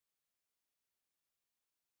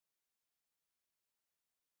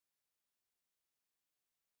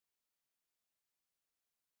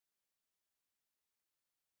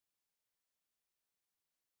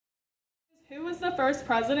Who was the first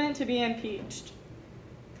president to be impeached?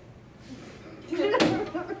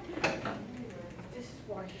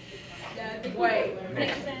 Wait.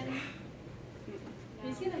 Nixon.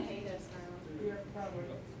 He's gonna hate us now. Yeah, probably.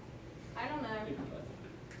 I don't know.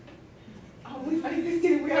 Oh, we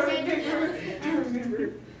remember. I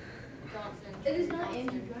remember. Johnson. It is not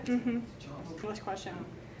Andrew. Next question.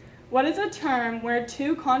 What is a term where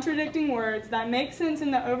two contradicting words that make sense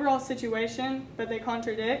in the overall situation, but they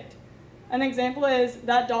contradict? An example is,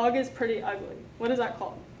 that dog is pretty ugly. What is that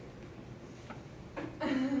called?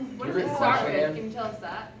 What does it start with? Can you tell us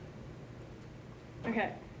that?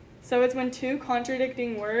 Okay. So it's when two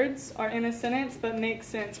contradicting words are in a sentence, but make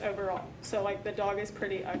sense overall. So like, the dog is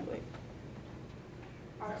pretty ugly.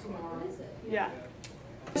 What is it? Yeah.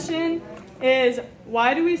 Question is,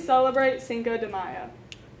 why do we celebrate Cinco de Mayo?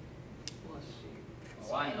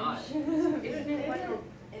 Why not? Isn't it like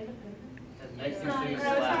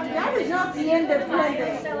That is not the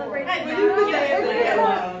independence. celebrate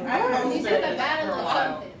These are the battle of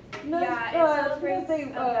something.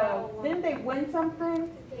 Didn't they win something?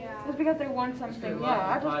 Yeah. It's because they won something. Yeah,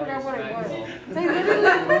 I just forgot what it was. was. They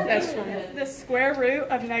literally. That's the square root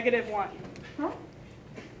of -1. Huh?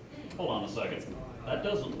 Hold on a second. That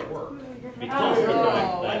doesn't work. Because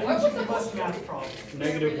that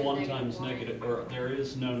 -1 times negative, or there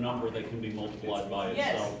is no number that can be multiplied by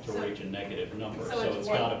itself to reach a negative number. So it's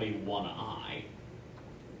got to be 1i.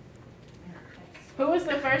 Who was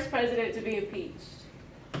the first president to be impeached?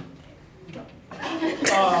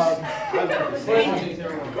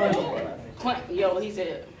 Clinton. Yo, he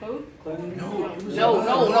said, who?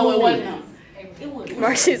 No, it wasn't him. It was.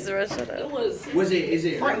 Marcy's the rest of it. It was. Is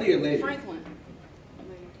it early or later? Franklin.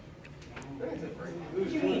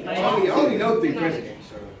 I only know 3 presidents,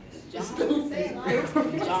 so. John.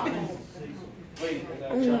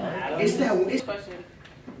 It's that. Question.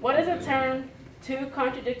 What is a term, two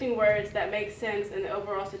contradicting words that make sense in the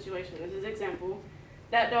overall situation? This is example.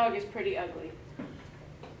 That dog is pretty ugly.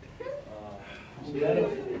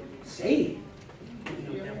 Say it.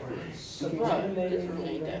 This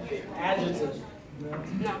really ain't that fair. Adjective.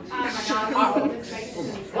 No.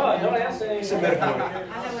 Oh, nobody else said It's a metaphor.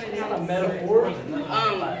 It's not a metaphor.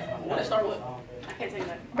 What did it start with? I can't take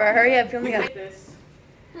that. Bro, hurry up, you only got. This.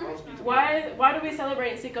 Why do we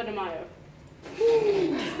celebrate Cinco de Mayo?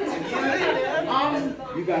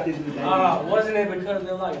 You got this with that. Wasn't it because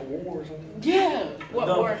they're like war or something? Yeah. What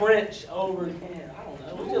The war? French over Canada. I don't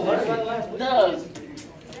know. We just learned about it last week.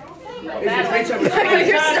 Is the French over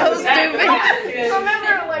You're so stupid.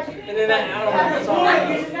 Remember, like, And then that, I don't know. That's all I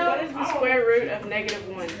know. What is the square root of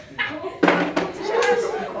 -1?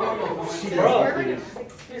 Bro,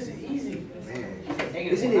 this is easy.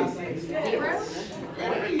 Isn't it?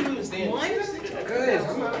 Good.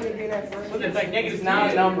 I'm not gonna be that first. It's like negative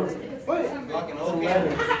 9 number.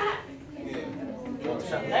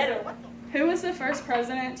 Who was the first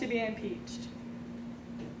president to be impeached?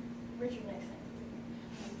 Richard Nixon.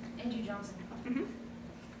 Andrew Johnson.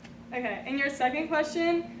 Okay, and your second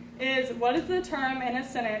question is, what is the term in a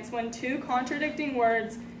sentence when two contradicting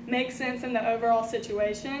words make sense in the overall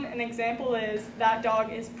situation? An example is, that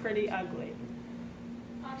dog is pretty ugly.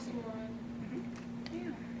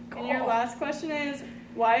 And your last question is,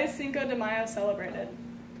 why is Cinco de Mayo celebrated?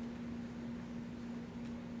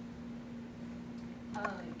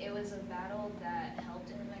 It was a battle that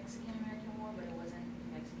helped in the Mexican-American War, but it wasn't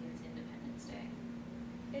Mexican's Independence Day.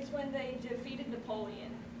 It's when they defeated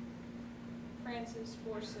Napoleon, France's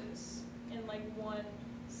forces, and like won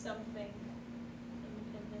something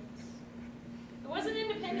independence. It wasn't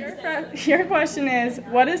Independence Day. Your question is,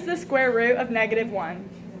 what is the square root of -1?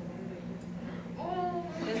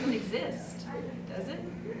 It doesn't exist, does it?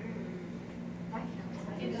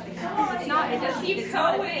 It's not. It doesn't. Keep It's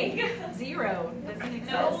going. not 0. Doesn't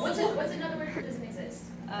exist. No, what's another word that doesn't exist?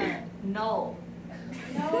 Null.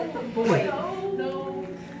 No. Void. No.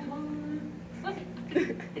 Look,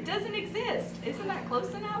 it doesn't exist. Isn't that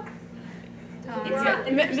close enough?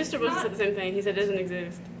 Mr. Wilson said the same thing. He said it doesn't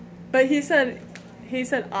exist. But he said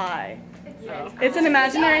I. It's an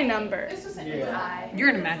imaginary number. You're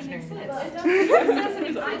an imaginary. It doesn't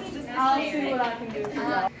exist. I'll see what I can do for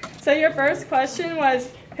that. So your first question was,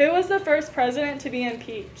 who was the first president to be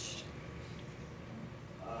impeached?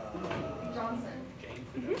 Johnson.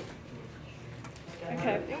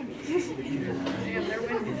 Okay.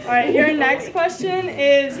 All right, your next question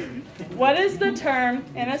is, what is the term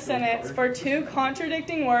in a sentence for two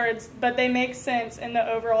contradicting words, but they make sense in the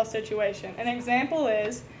overall situation? An example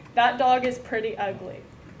is, that dog is pretty ugly.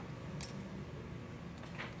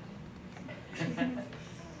 It's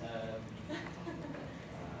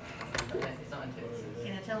not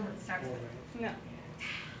Can I tell them what it starts with? No.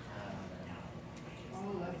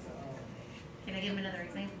 Can I give him another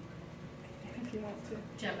example? If you want to.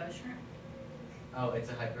 Jumbo shrimp. Oh, it's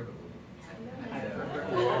a hyperbole.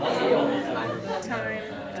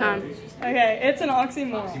 Time. Okay, it's an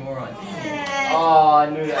oxymoron. Oxymoron. Oh, I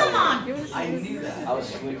knew that. Come on. I knew that. I was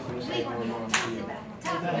sleeping for the second one.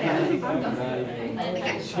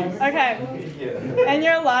 Okay. And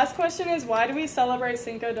your last question is, why do we celebrate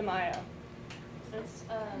Cinco de Mayo? It's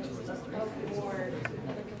a award of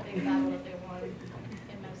a big battle that they won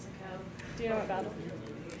in Mexico. Do you know what battle?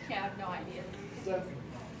 Yeah, I have no idea.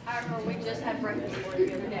 I remember we just had breakfast for it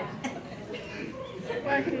the other day.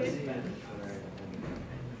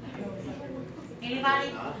 Anybody?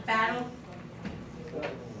 Battle?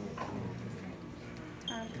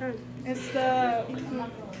 It's the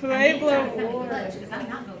Pueblo War. Because I'm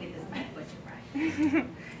not going to get this math question right.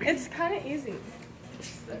 It's kind of easy.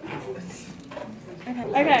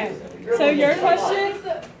 Okay, so your question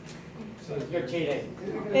You're cheating.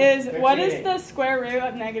 is, what is the square root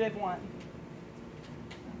of -1?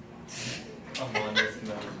 Come on, this is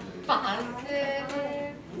Positive.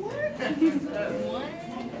 What?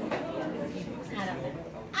 I don't know.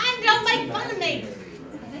 Don't make fun of me.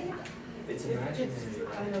 It's imaginary.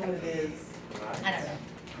 I know what it is. I don't know.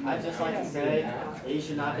 I'd just like to say, you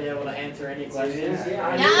should not be able to answer any questions.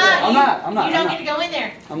 I'm not. You don't get to go in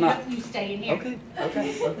there. I'm not. You stay in here.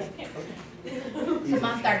 Okay. So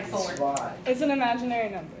I'm 34. It's an imaginary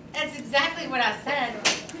number. That's exactly what I said.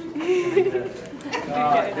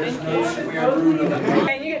 There's no square root of it.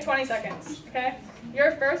 Okay, and you get 20 seconds, okay?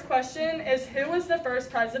 Your first question is, who was the first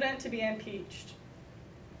president to be impeached?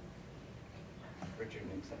 Richard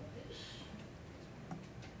Nixon.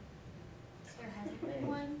 There hasn't been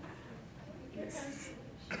one.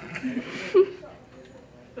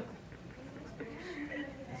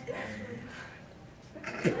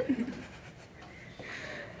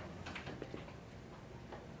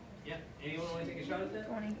 Yeah, anyone want to take a shot at that?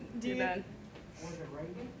 Do you Done. Was it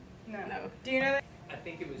Reagan? No. Do you know that? I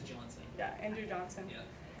think it was Johnson. Yeah, Andrew Johnson.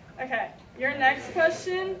 Yeah. Okay, your next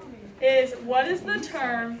question is, what is the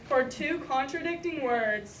term for two contradicting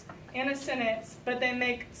words in a sentence, but they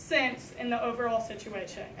make sense in the overall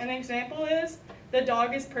situation? An example is, the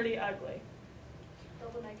dog is pretty ugly.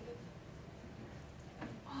 Double negative.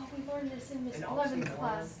 Oh, we learned this in Miss Levin's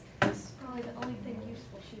class. It's probably the only thing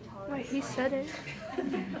useful she taught us. Wait, he said it.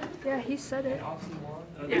 Yeah, he said it. I don't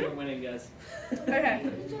think we're winning, guys. Okay,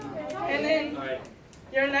 and then All right.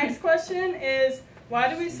 your next question is, why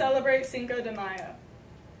do we celebrate Cinco de Mayo?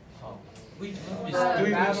 We learned this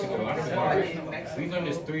 3 weeks ago. We learned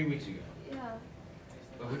this 3 weeks ago. Yeah.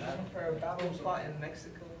 For a battle fought in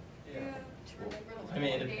Mexico. Yeah. I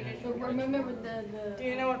mean, independence. But remember the Do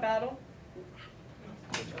you know what battle?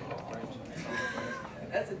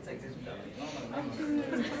 That's a Texas battle.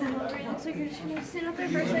 So you're just gonna sit up there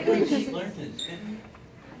for a second?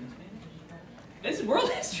 This is world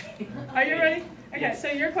history. Are you ready? Okay, so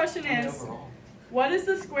your question is, what is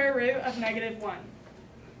the square root of -1?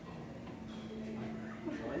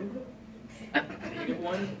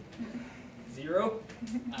 -1, 0.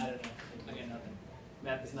 I don't know. I got nothing.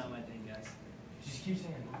 Math is not my thing, guys. Just keep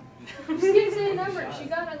saying it. Just keep saying a number. She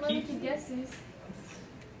got unlimited guesses.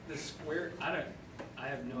 The square. I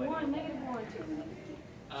have no idea. 1, -1.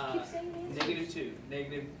 Keep saying the answer.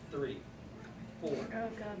 -2, -3, 4. Oh,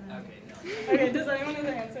 God, no. Okay, no. Okay, does anyone know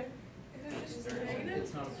the answer?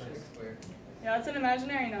 It's not a square. Yeah, it's an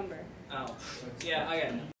imaginary number. Oh. Yeah, I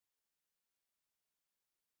got it.